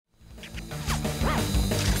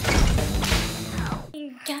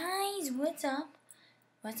what's up?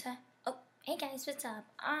 What's up? Oh, hey guys, what's up?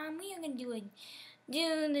 We are gonna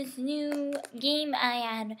do this new game I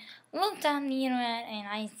had looked on the internet and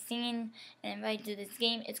I seen and invited to this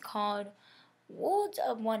game. It's called Worlds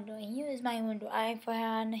of Wonder. Here is my Wonder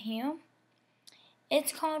iPad here.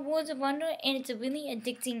 It's called Worlds of Wonder and it's a really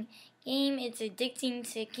addicting game. It's addicting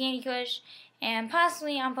to Candy Crush, and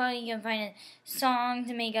possibly I'm probably gonna find a song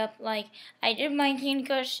to make up like I did my Candy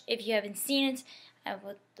Crush. If you haven't seen it, I will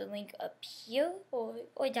put the link up here or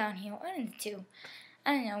down here, one of the two.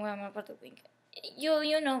 I don't know where I'm gonna put the link.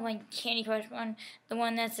 You'll know like Candy Crush one, the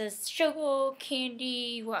one that says Sugar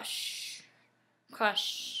Candy Rush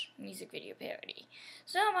Crush music video parody.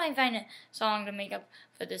 So I might find a song to make up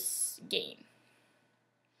for this game,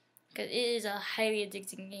 because it is a highly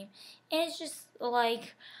addicting game, and it's just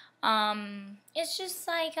like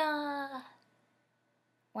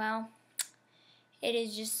well, it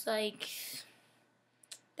is just like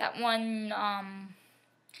that one,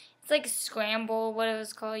 it's like Scramble, whatever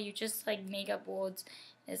it's called. You just like make up words.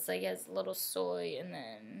 It's like has a little soy, and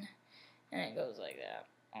it goes like that.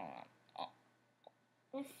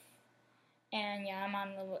 And yeah, I'm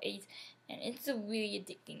on level 8, and it's a really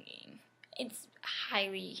addicting game. It's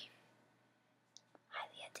highly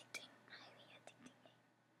addicting.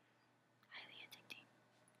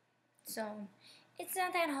 So, it's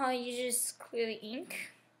not that hard. You just clear the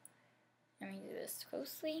ink. Let me do this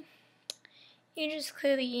closely. You just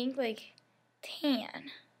clear the ink like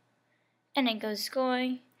tan. And it goes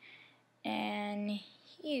score and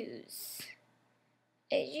use.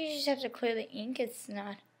 You just have to clear the ink. It's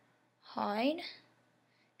not hard.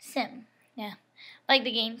 Sim. Yeah. Like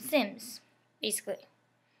the game Sims. Basically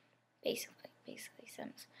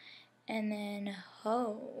Sims. And then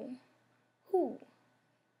ho. Who.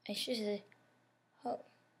 I should say ho.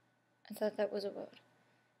 I thought that was a word.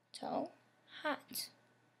 So, hot.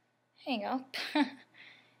 Hang up.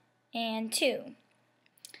 And 2.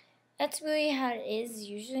 That's really how it is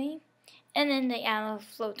usually. And then the arrow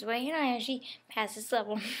floats away, and I actually pass this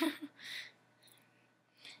level.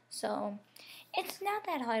 So, it's not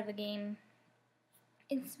that hard of a game.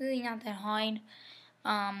 It's really not that hard.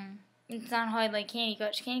 It's not hard like Candy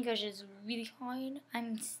Crush. Candy Crush is really hard.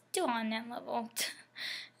 I'm still on that level.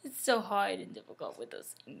 It's so hard and difficult with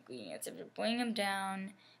those ingredients. I have to bring them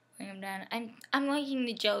down. I'm liking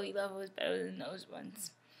the jelly levels better than those ones.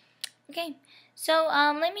 Okay, so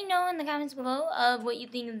let me know in the comments below of what you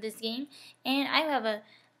think of this game, and I have a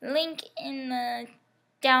link in the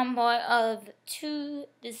down bar to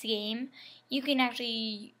this game. You can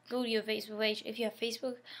actually go to your Facebook page if you have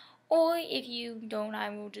Facebook, or if you don't, I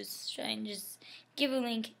will just try and just give a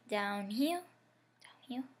link down here,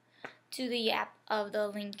 to the app of the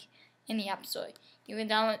link in the App Store. You can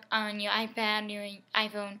download it on your iPad, your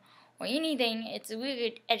iPhone, or anything. It's a really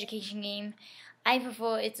good education game. I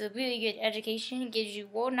prefer it's a really good education. It gives you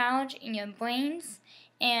world knowledge in your brains,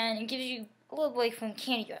 and it gives you a little break from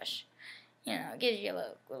Candy Crush. You know, it gives you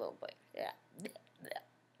a little break. Yeah,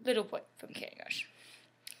 little break from Candy Crush.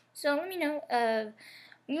 So let me know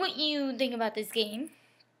what you think about this game,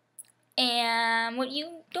 and what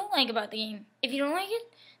you don't like about the game. If you don't like it,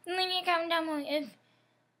 then leave me a comment down below.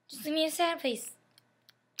 Just leave me a sad face.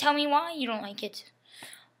 Tell me why you don't like it.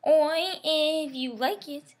 Or if you like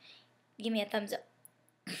it, give me a thumbs up.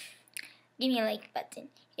 Give me a like button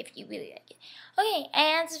if you really like it. Okay,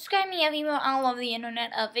 and subscribe me everywhere all over the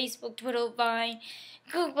internet of Facebook, Twitter, Vine,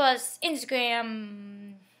 Google+,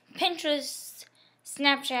 Instagram, Pinterest,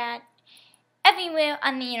 Snapchat, everywhere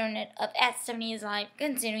on the internet of @70islive,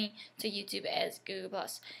 considering to YouTube as Google+.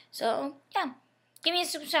 So, yeah. Give me a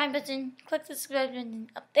subscribe button. Click the subscribe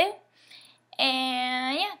button up there.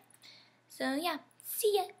 And, yeah. So, yeah.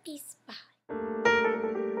 See ya. Peace. Bye.